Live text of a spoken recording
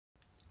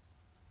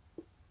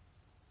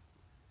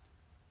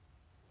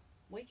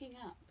Waking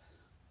up,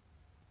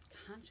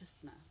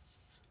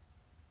 consciousness.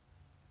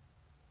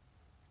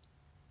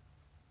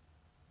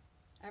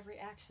 Every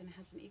action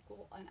has an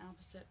equal and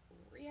opposite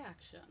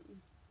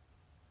reaction.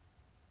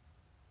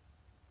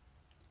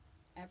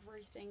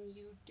 Everything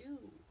you do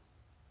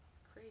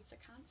creates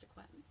a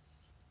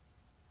consequence.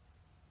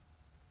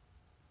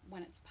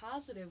 When it's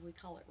positive, we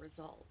call it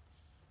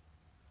results.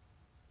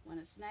 When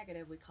it's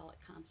negative, we call it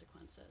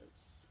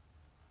consequences.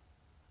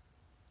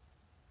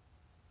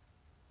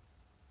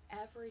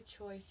 Every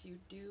choice you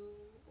do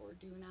or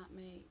do not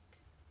make,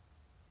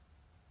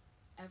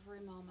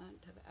 every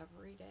moment of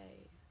every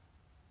day,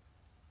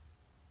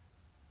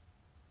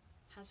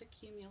 has a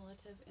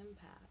cumulative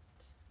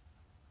impact.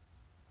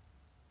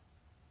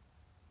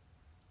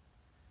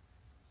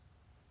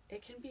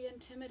 It can be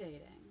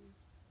intimidating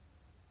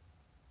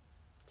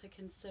to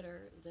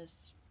consider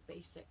this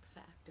basic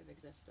fact of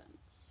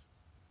existence.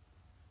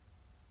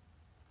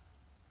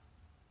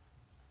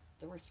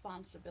 The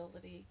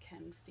responsibility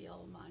can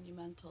feel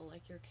monumental,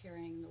 like you're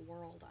carrying the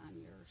world on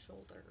your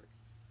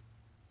shoulders.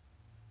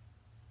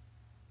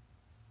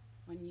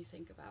 When you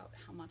think about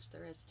how much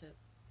there is to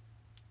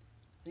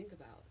think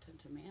about and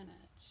to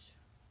manage,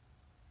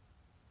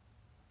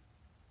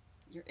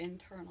 your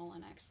internal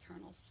and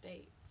external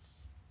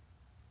states,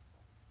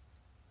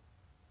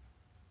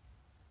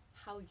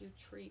 how you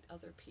treat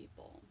other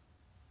people,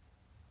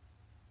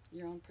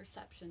 your own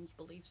perceptions,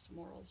 beliefs,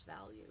 morals,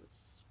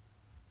 values,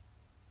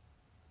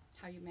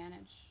 how you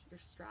manage your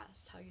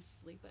stress, how you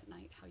sleep at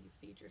night, how you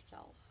feed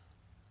yourself,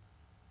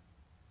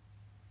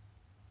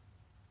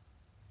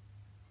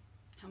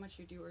 how much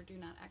you do or do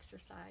not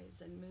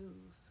exercise and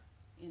move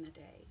in a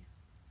day,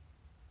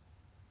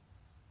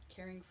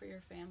 caring for your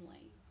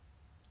family,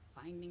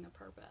 finding a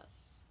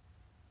purpose,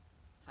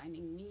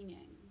 finding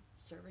meaning,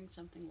 serving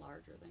something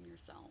larger than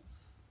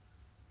yourself,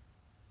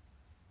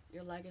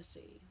 your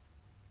legacy,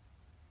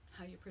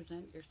 how you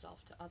present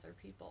yourself to other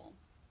people,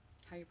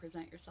 how you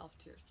present yourself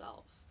to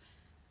yourself,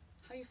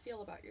 how you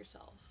feel about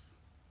yourself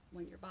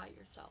when you're by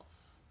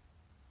yourself,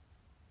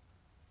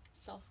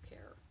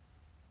 self-care,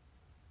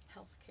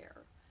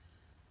 healthcare,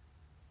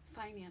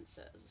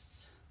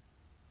 finances,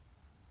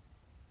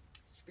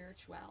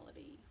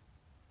 spirituality,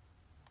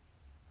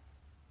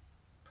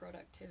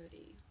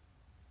 productivity,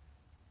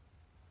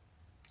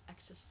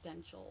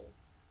 existential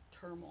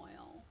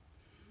turmoil,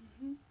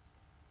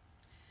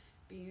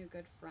 being a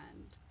good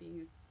friend,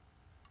 being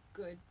a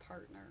good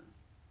partner,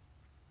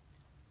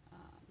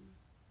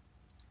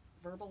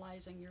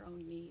 verbalizing your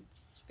own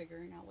needs,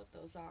 figuring out what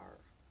those are.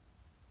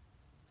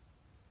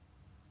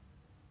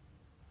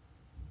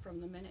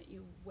 From the minute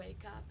you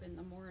wake up in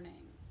the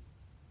morning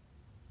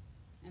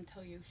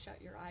until you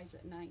shut your eyes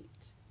at night,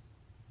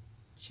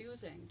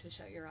 choosing to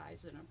shut your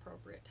eyes at an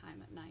appropriate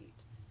time at night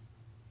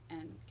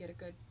and get a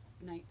good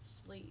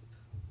night's sleep,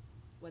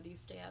 whether you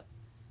stay up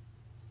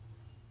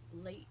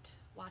late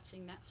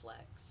watching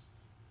Netflix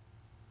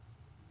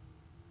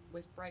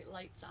with bright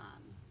lights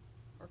on,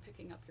 or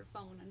picking up your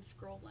phone and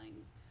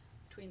scrolling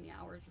between the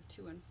hours of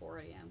 2 and 4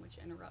 a.m., which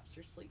interrupts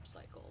your sleep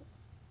cycle,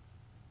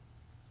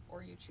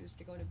 or you choose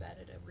to go to bed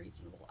at a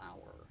reasonable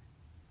hour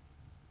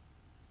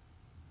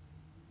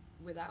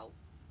without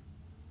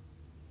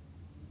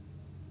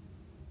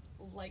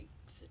light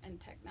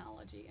and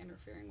technology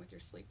interfering with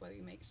your sleep, whether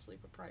you make sleep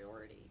a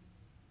priority,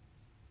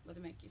 whether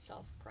you make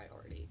yourself a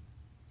priority,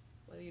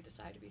 whether you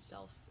decide to be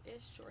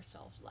selfish or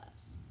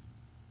selfless.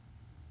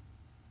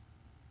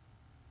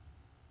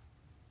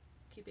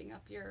 Keeping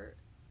up your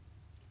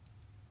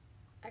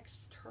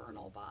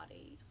external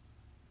body,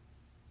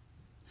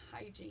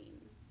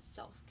 hygiene,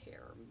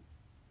 self-care,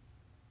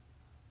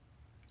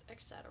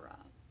 etc.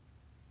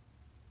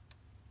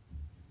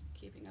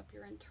 Keeping up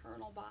your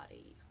internal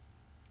body,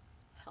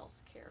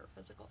 health care,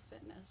 physical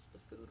fitness, the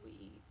food we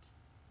eat,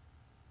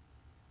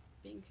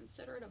 being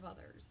considerate of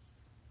others,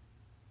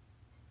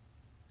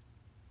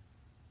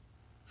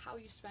 how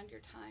you spend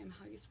your time,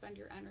 how you spend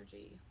your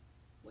energy,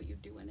 what you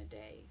do in a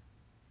day,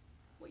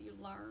 what you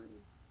learn,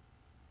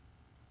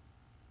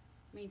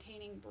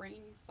 maintaining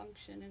brain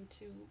function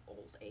into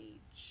old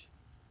age,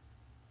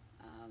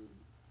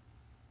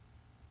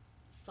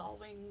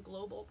 solving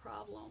global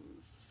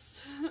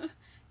problems,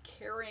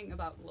 caring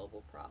about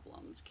global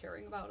problems,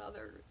 caring about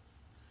others.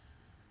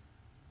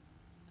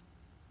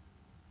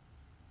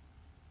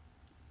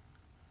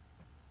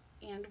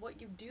 And what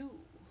you do,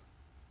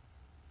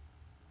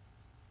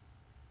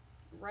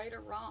 right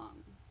or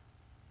wrong,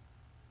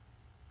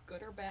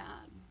 good or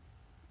bad,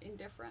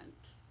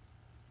 indifferent,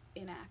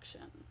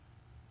 inaction,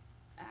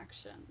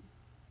 action,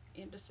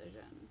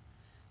 indecision,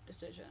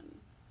 decision,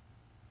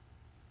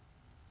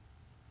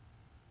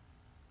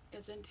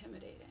 is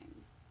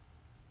intimidating,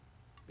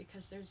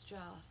 because there's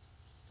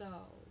just so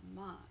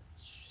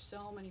much,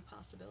 so many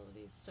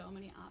possibilities, so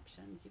many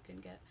options. You can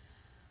get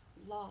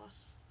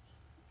lost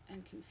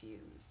and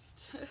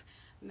confused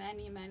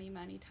many, many,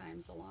 many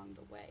times along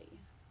the way.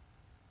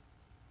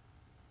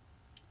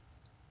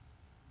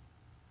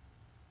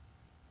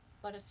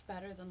 But it's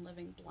better than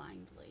living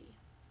blindly.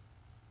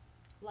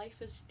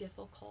 Life is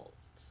difficult.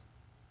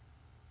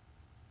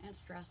 and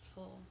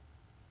stressful,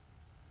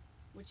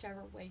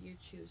 whichever way you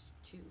choose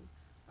to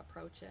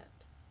approach it.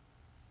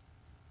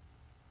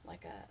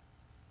 Like a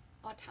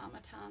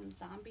automaton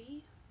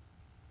zombie,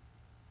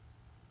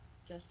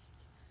 just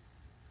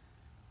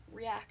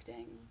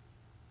reacting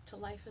to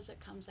life as it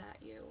comes at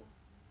you,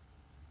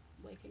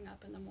 waking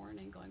up in the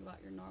morning, going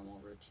about your normal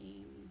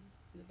routine,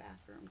 in the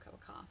bathroom, cup of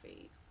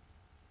coffee,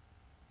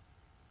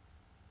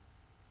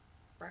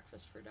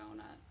 breakfast for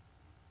donut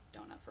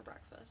for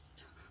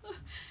breakfast.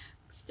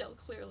 Still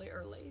clearly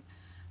early.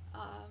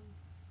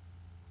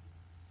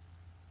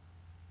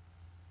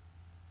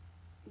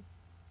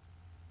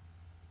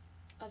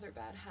 Other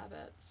bad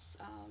habits,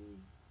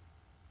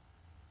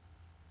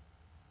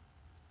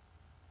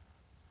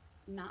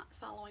 not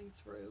following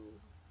through,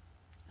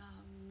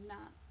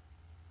 not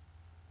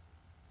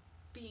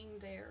being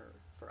there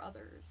for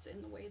others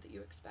in the way that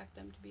you expect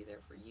them to be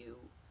there for you,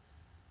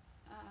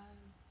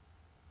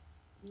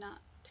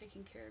 not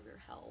taking care of your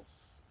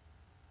health,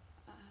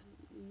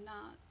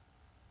 not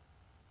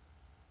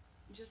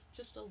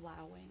just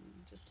allowing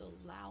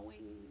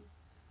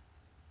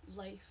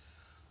life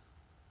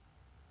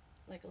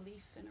like a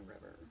leaf in a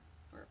river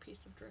or a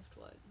piece of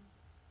driftwood.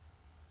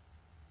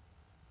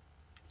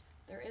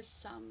 There is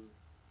some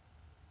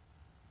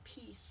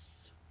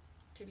peace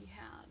to be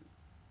had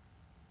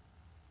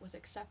with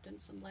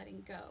acceptance and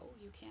letting go.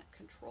 You can't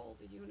control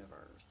the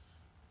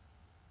universe.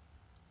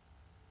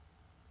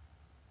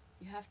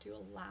 You have to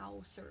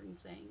allow certain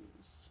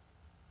things.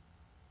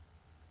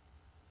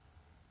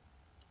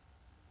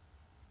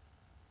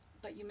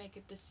 But you make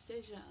a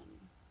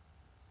decision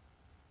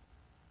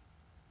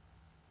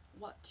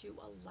what to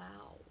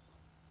allow,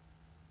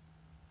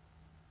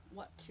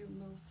 what to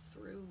move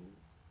through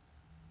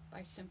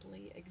by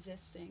simply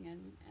existing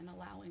and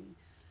allowing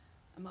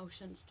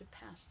emotions to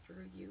pass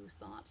through you,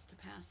 thoughts to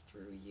pass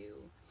through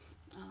you,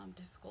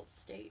 difficult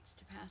states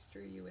to pass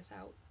through you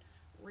without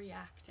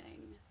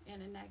reacting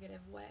in a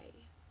negative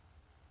way.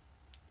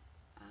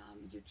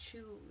 You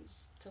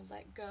choose to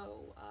let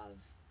go of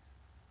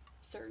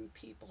certain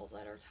people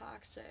that are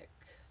toxic,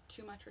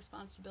 too much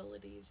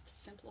responsibilities to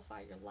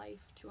simplify your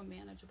life to a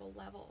manageable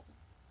level.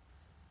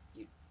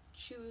 You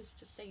choose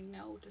to say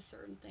no to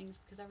certain things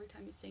because every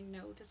time you say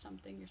no to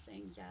something, you're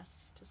saying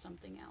yes to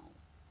something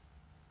else.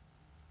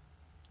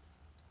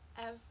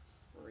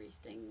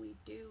 Everything we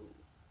do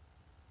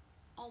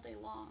all day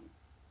long,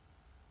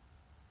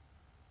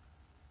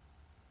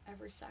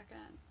 every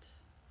second,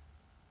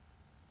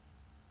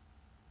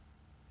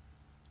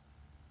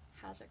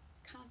 has a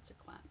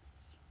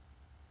consequence.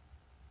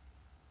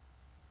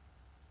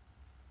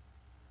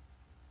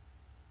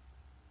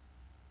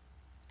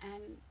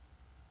 And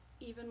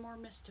even more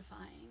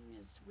mystifying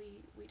is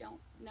we don't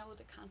know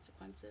the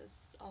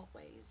consequences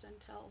always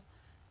until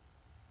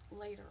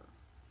later.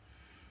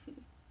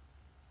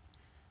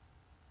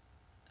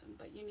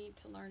 But you need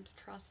to learn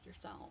to trust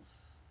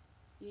yourself.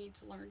 You need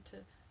to learn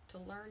to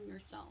learn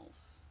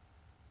yourself.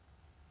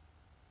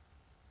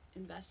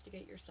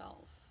 Investigate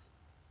yourself.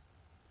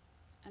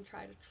 And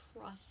try to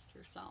trust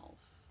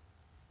yourself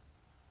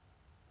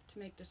to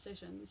make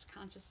decisions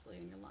consciously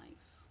in your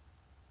life.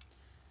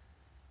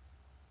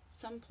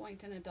 Some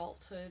point in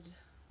adulthood,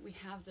 we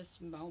have this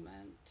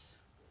moment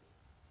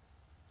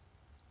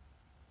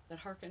that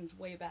harkens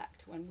way back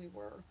to when we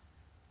were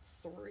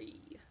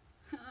 3.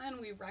 And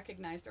we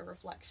recognized our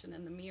reflection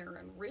in the mirror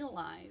and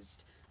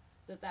realized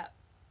that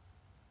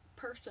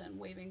person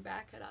waving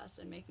back at us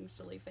and making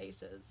silly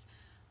faces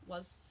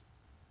was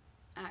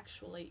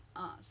actually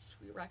us.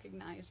 We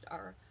recognized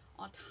our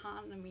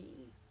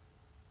autonomy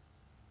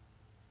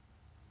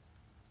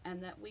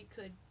and that we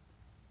could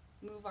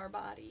move our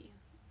body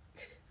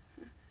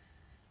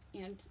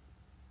and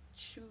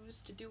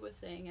choose to do a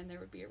thing and there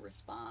would be a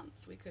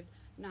response. We could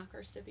knock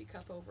our sippy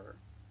cup over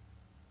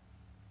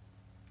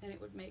and it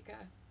would make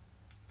a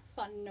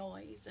fun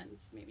noise and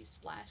maybe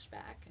splash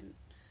back and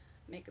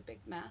make a big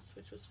mess,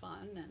 which was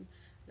fun. And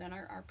then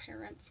our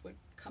parents would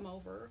come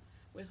over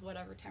with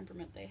whatever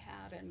temperament they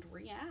had and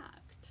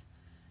react.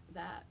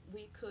 That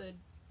we could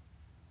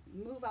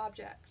move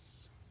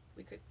objects,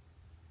 we could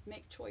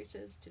make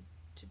choices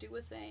to do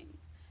a thing,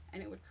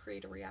 and it would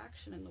create a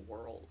reaction in the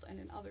world and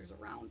in others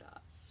around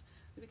us.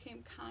 We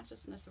became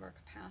consciousness of our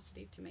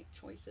capacity to make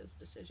choices,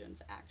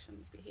 decisions,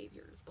 actions,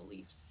 behaviors,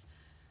 beliefs,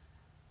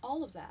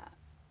 all of that.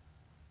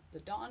 The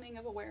dawning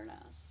of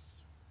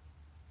awareness.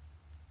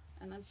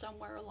 And then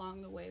somewhere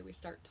along the way we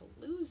start to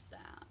lose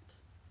that.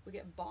 We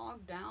get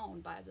bogged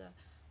down by the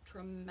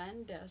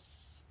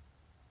tremendous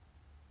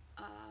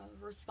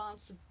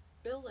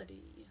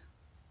responsibility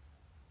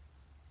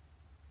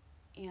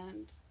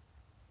and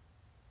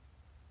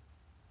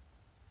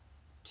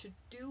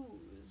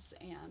to-dos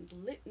and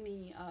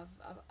litany of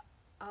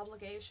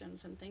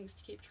obligations and things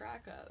to keep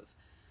track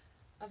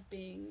of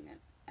being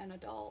an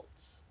adult,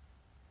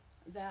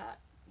 that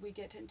we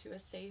get into a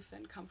safe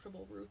and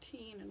comfortable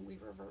routine and we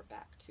revert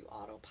back to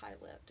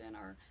autopilot, and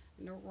our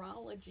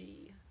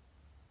neurology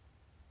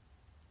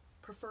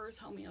prefers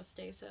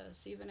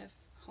homeostasis, even if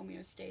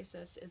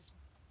homeostasis is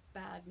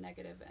bad,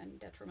 negative, and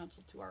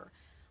detrimental to our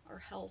our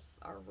health,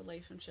 our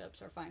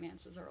relationships, our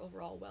finances, our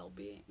overall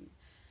well-being.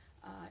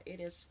 It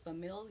is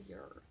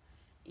familiar,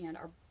 and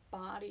our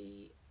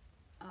body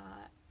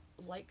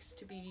likes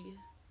to be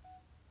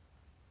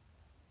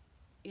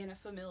in a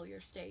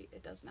familiar state.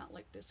 It does not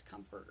like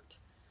discomfort,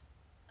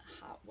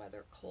 hot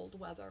weather, cold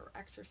weather,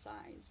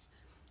 exercise.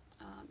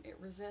 It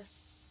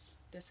resists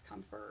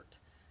discomfort.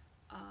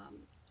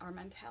 Our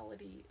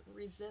mentality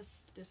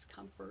resists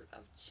discomfort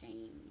of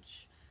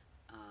change,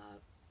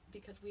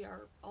 because we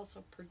are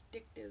also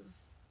predictive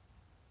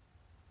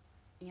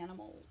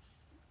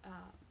animals,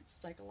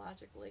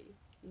 psychologically,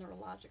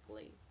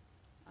 neurologically.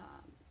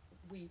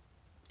 We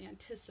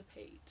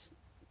anticipate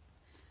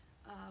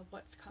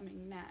what's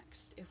coming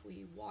next. If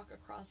we walk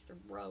across the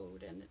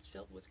road and it's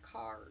filled with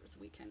cars,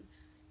 we can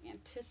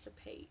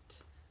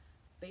anticipate,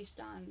 based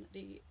on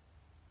the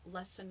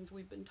lessons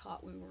we've been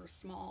taught when we were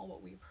small,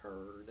 what we've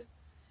heard,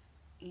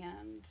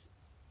 and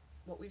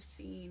what we've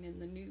seen in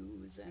the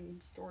news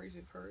and stories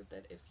we've heard,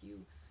 that if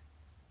you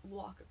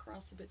walk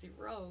across a busy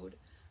road,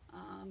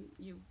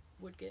 you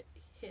would get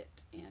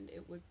hit and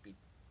it would be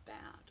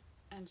bad.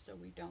 And so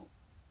we don't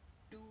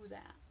do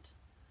that.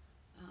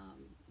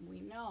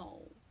 We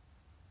know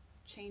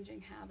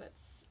changing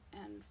habits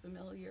and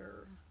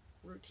familiar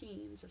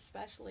routines,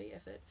 especially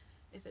if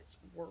it's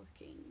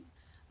working,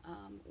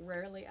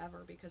 rarely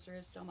ever, because there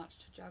is so much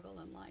to juggle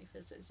in life.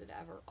 Is it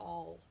ever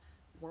all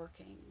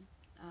working?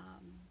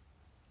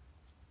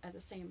 At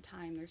the same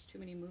time, there's too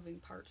many moving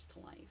parts to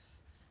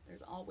life.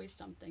 There's always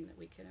something that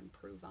we can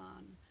improve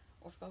on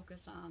or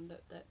focus on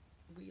that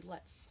we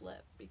let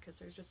slip, because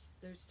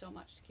there's so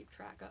much to keep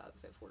track of.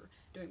 If we're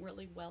doing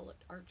really well at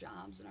our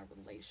jobs and our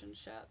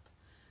relationship,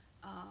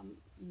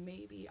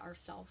 maybe our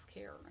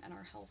self-care and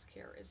our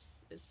health-care is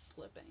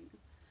slipping.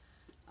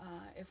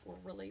 If we're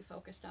really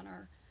focused on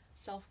our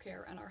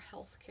self-care and our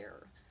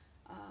health-care,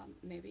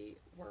 maybe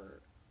we're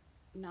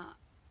not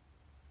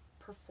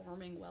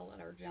performing well at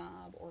our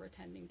job or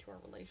attending to our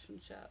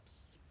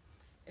relationships.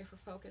 If we're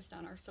focused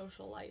on our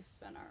social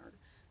life and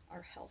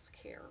our health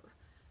care,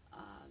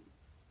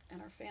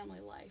 and our family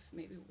life,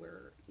 maybe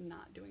we're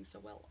not doing so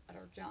well at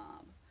our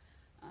job.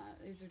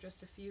 These are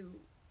just a few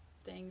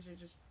things.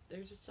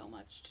 There's just so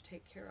much to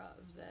take care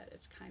of that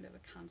it's kind of a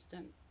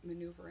constant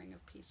maneuvering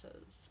of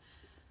pieces.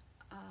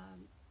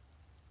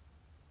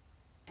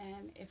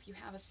 And if you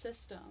have a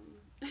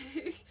system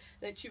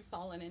that you've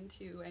fallen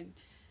into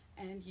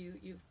and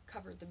you've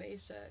covered the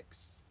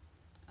basics,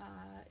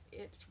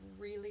 it's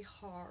really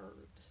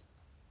hard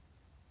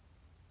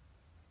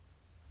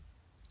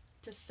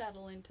to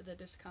settle into the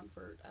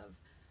discomfort of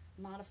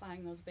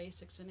modifying those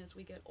basics. And as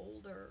we get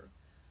older,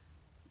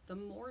 the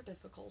more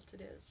difficult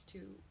it is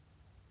to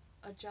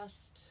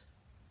adjust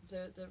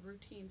the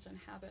routines and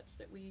habits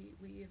that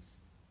we've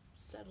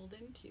settled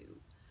into.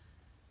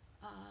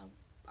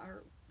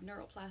 Our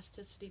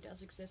neuroplasticity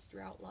does exist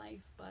throughout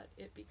life, but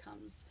it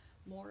becomes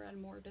more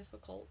and more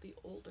difficult the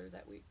older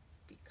that we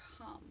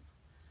become.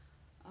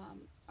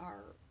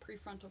 Our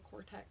prefrontal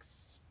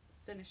cortex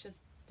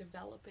finishes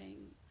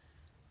developing,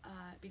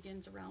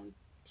 begins around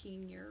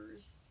teen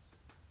years,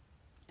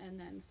 and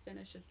then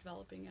finishes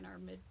developing in our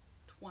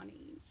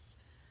mid-20s.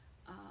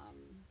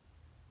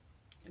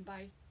 And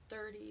by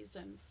 30s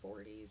and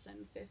 40s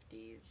and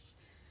 50s,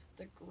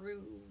 the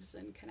grooves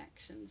and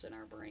connections in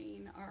our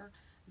brain are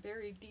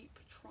very deep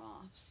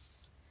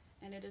troughs,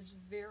 and it is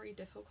very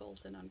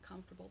difficult and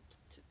uncomfortable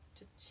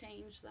to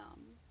change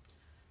them.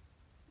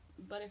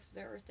 But if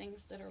there are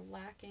things that are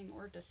lacking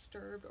or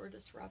disturbed or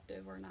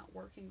disruptive or not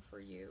working for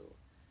you,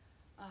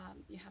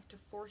 you have to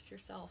force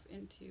yourself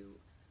into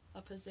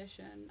a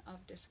position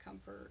of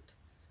discomfort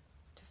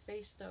to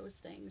face those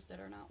things that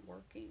are not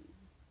working.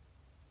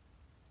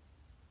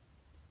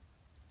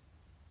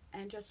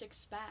 And just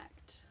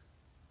expect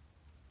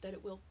that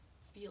it will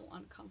feel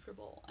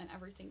uncomfortable, and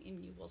everything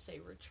in you will say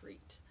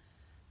retreat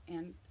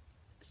and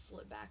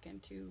slip back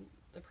into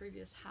the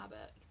previous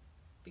habit,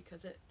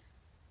 because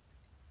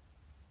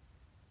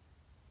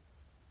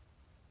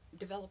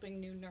developing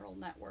new neural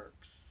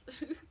networks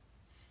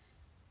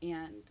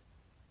and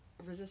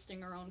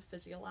resisting our own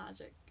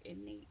physiologic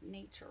innate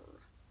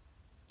nature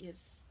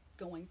is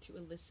going to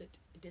elicit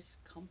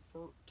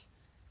discomfort.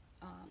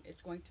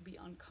 It's going to be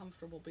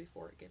uncomfortable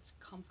before it gets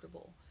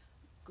comfortable.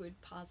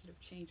 Good positive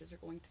changes are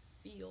going to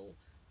feel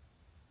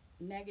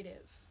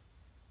negative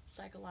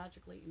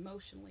psychologically,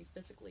 emotionally,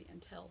 physically,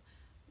 until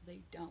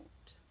they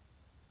don't.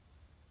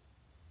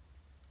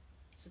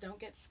 So don't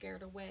get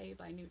scared away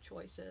by new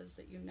choices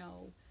that you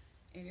know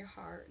in your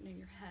heart and in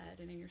your head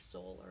and in your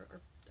soul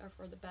are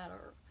for the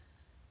better,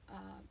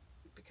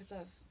 because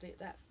of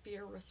that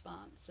fear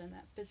response and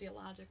that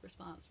physiologic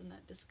response and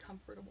that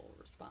discomfortable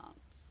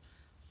response.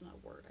 It's not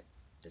a word,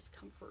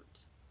 discomfort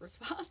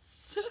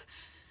response.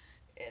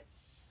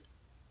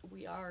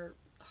 We are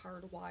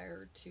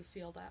hardwired to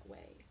feel that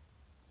way.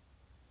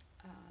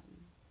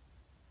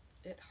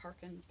 It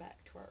harkens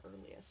back to our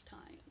earliest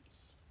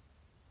times.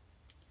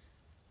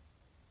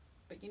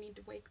 But you need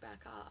to wake back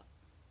up.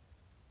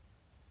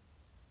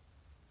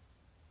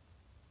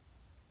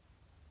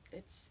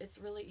 it's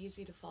really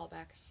easy to fall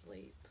back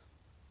asleep.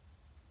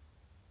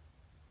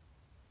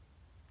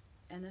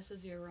 And this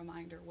is your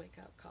reminder, wake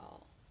up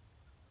call.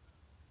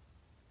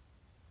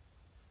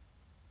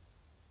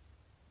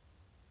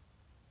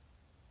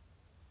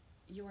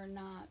 You are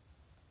not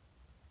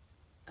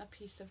a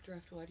piece of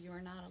driftwood. You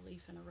are not a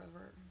leaf in a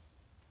river.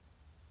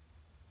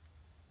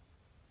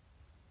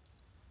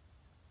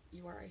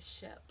 You are a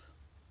ship.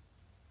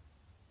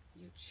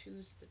 You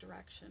choose the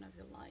direction of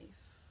your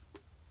life.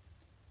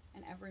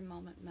 And every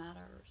moment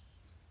matters.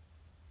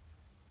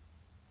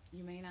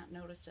 You may not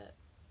notice it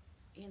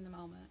in the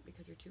moment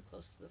because you're too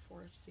close to the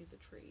forest to see the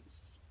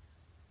trees.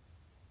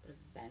 But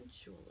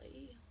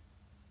eventually,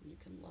 you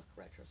can look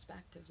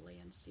retrospectively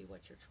and see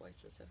what your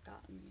choices have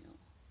gotten you.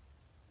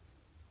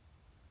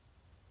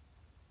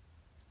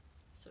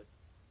 So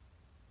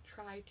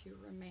try to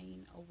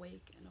remain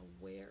awake and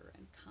aware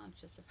and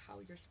conscious of how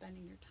you're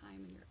spending your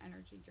time and your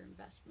energy, your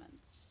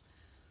investments.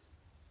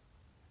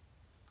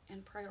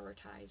 And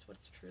prioritize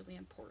what's truly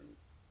important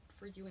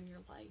for you in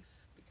your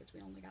life, because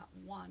we only got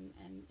one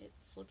and it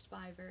slips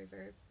by very,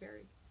 very,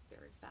 very,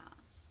 very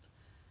fast.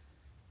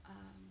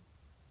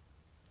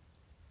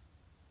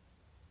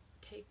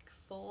 Take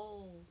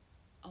full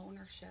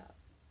ownership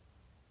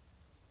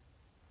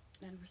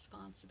and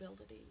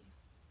responsibility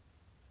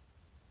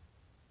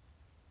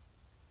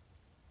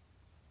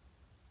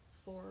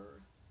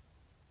for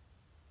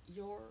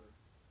your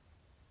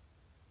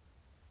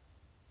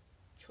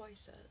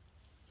choices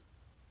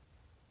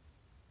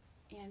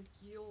and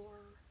your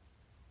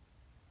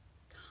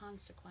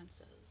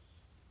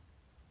consequences.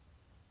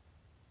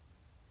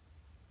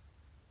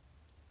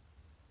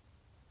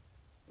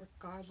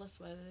 Regardless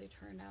whether they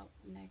turn out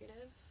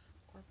negative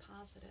or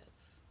positive.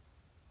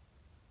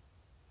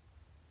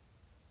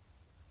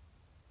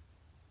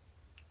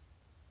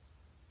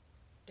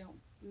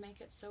 Don't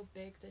make it so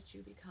big that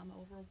you become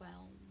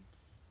overwhelmed.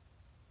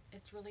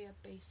 It's really a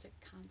basic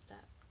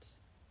concept.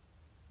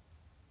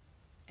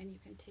 And you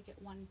can take it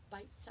one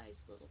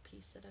bite-sized little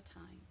piece at a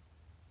time.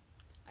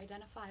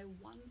 Identify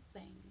one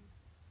thing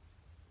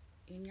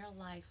in your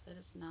life that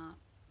is not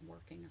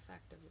working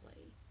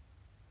effectively,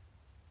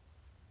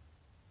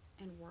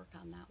 and work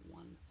on that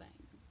one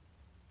thing.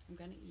 I'm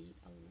going to eat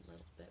a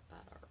little bit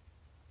better.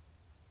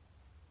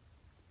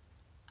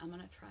 I'm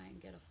going to try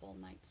and get a full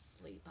night's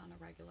sleep on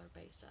a regular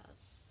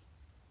basis.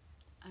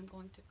 I'm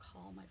going to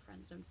call my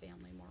friends and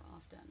family more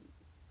often.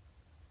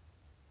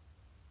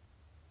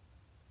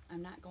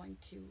 I'm not going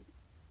to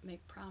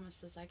make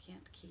promises I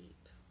can't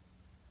keep.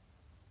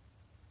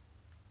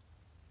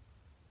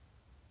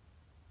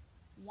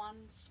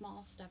 One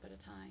small step at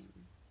a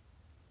time.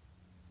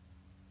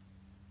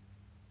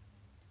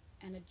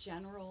 And a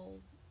general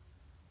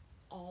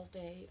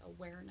all-day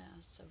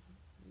awareness of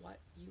what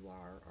you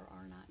are or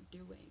are not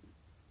doing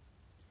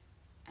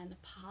and the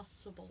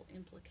possible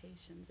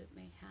implications it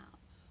may have.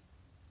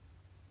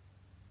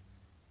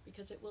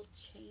 Because it will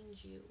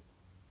change you.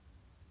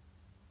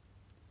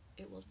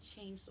 It will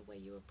change the way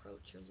you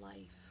approach your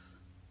life.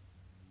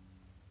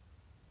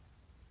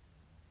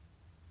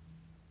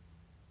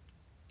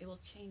 It will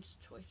change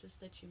the choices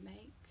that you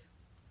make.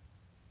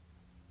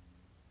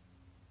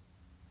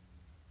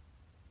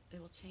 It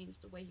will change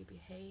the way you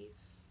behave.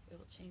 It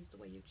will change the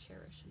way you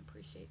cherish and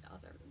appreciate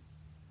others.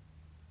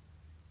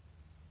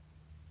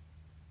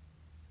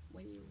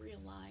 When you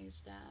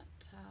realize that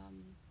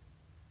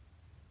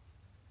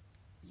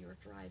you're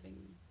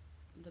driving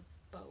the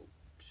boat,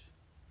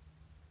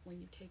 when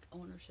you take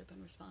ownership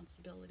and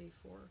responsibility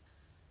for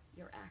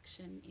your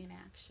action,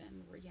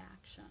 inaction,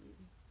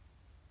 reaction,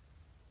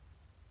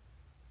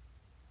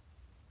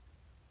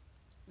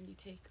 when you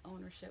take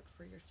ownership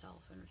for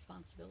yourself and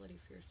responsibility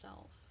for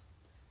yourself,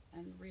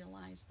 and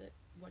realize that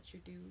what you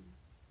do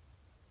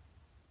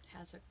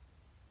has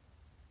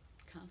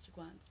a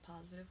consequence,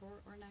 positive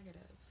or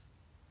negative,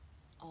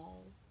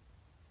 all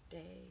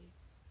day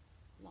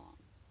long.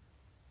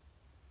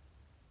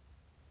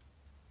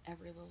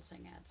 Every little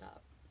thing adds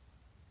up.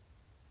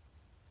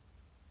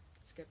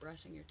 Skip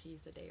brushing your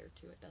teeth a day or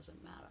two, it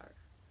doesn't matter.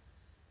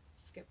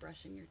 Skip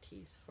brushing your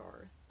teeth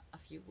for a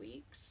few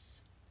weeks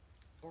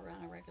or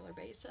on a regular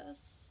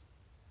basis.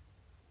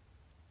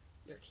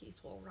 Your teeth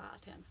will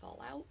rot and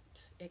fall out.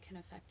 It can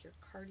affect your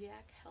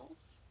cardiac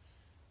health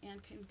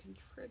and can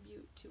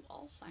contribute to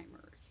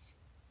Alzheimer's,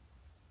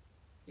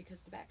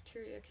 because the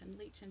bacteria can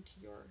leach into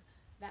your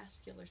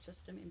vascular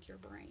system, into your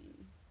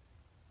brain.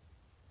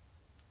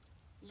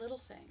 Little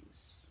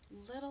things,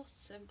 little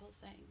simple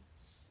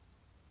things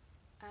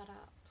add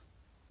up.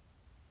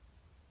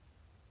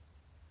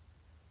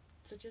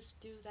 So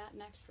just do that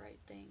next right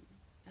thing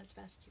as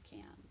best you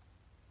can.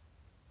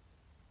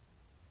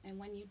 And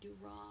when you do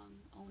wrong,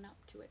 own up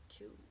to it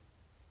too.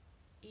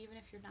 Even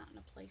if you're not in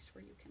a place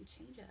where you can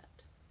change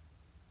it.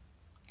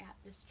 At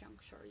this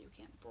juncture, you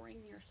can't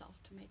bring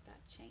yourself to make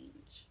that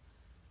change.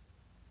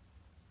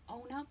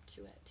 Own up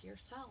to it to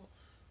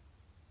yourself.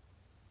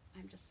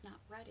 I'm just not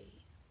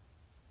ready.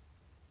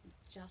 I'm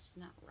just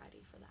not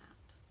ready for that.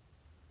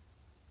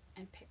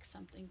 And pick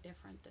something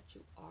different that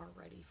you are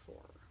ready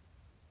for.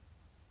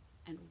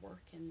 and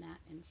work in that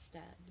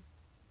instead.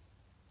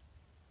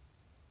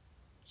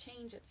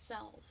 Change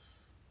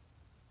itself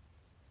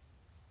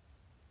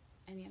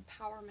and the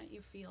empowerment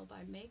you feel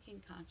by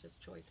making conscious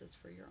choices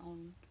for your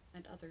own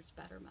and others'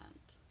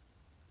 betterment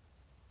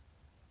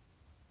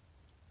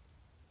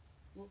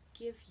will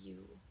give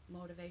you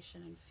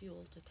motivation and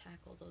fuel to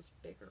tackle those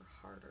bigger,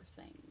 harder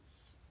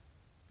things,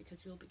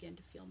 because you'll begin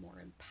to feel more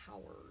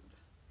empowered,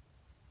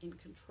 in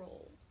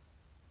control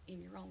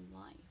in your own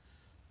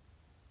life,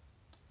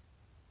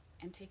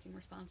 and taking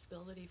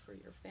responsibility for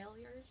your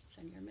failures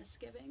and your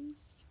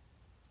misgivings.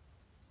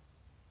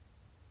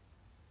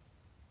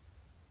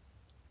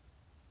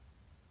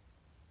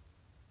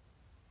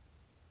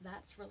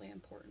 That's really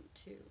important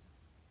too.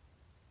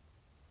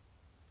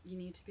 You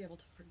need to be able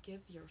to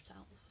forgive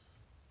yourself.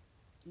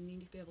 You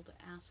need to be able to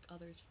ask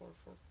others for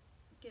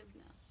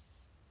forgiveness.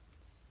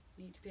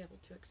 You need to be able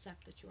to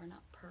accept that you are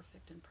not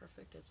perfect, and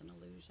perfect is an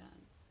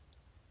illusion.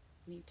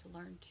 You need to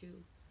learn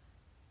to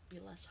be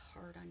less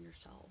hard on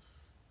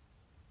yourself.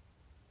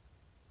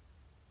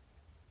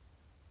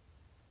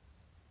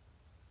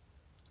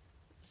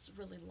 It's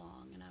really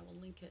long, and I will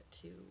link it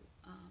to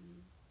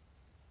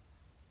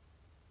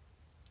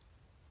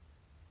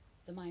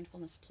the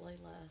mindfulness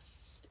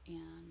playlist,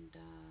 and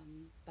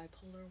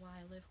bipolar, why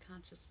I live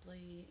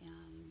consciously,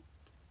 and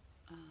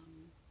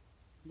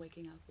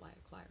waking up, why I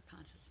acquire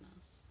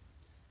consciousness.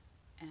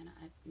 And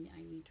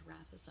I need to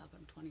wrap this up.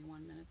 I'm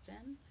 21 minutes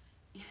in,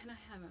 and I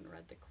haven't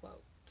read the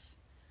quote.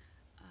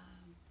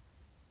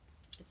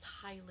 It's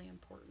highly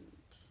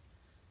important.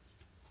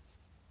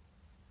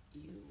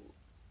 You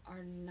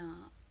are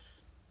not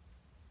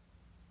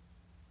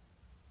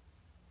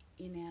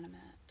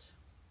inanimate.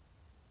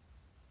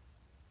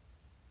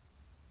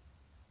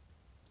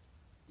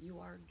 You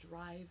are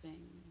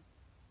driving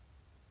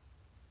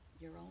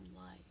your own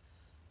life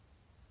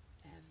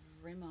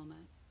every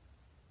moment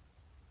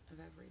of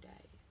every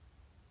day.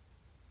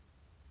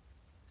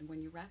 And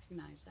when you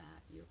recognize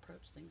that, you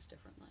approach things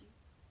differently.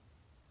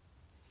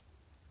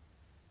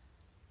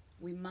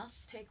 We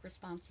must take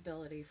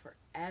responsibility for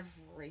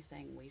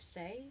everything we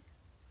say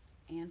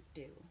and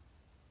do.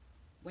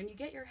 When you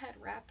get your head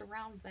wrapped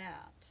around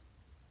that,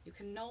 you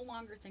can no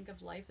longer think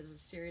of life as a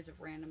series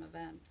of random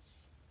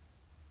events.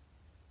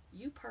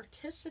 You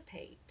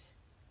participate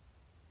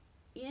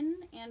in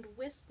and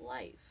with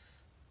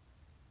life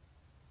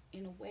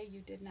in a way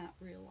you did not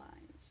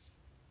realize.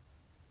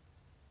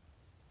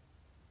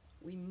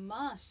 We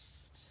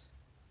must,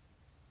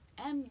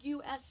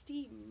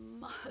 M-U-S-D,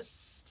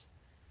 must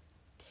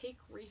take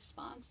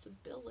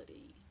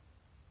responsibility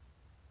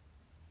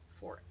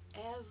for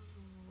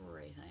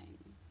everything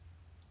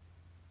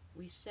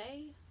we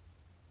say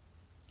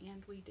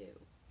and we do,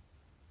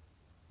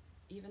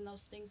 even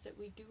those things that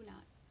we do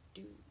not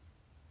do.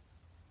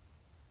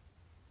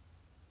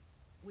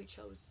 We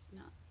chose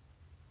not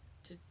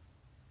to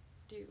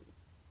do.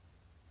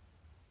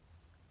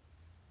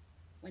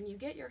 When you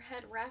get your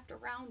head wrapped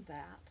around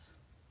that,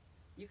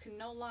 you can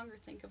no longer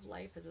think of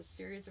life as a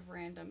series of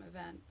random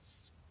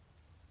events.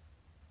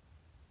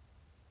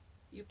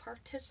 You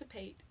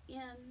participate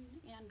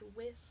in and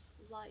with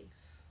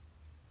life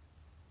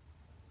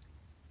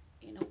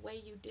in a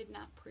way you did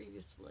not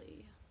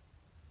previously,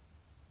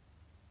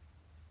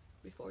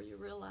 before you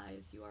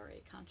realize you are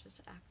a conscious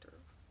actor.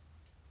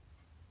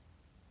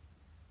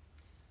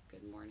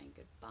 Good morning,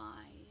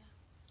 goodbye.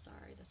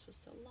 Sorry this was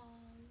so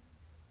long.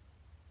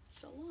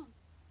 So long.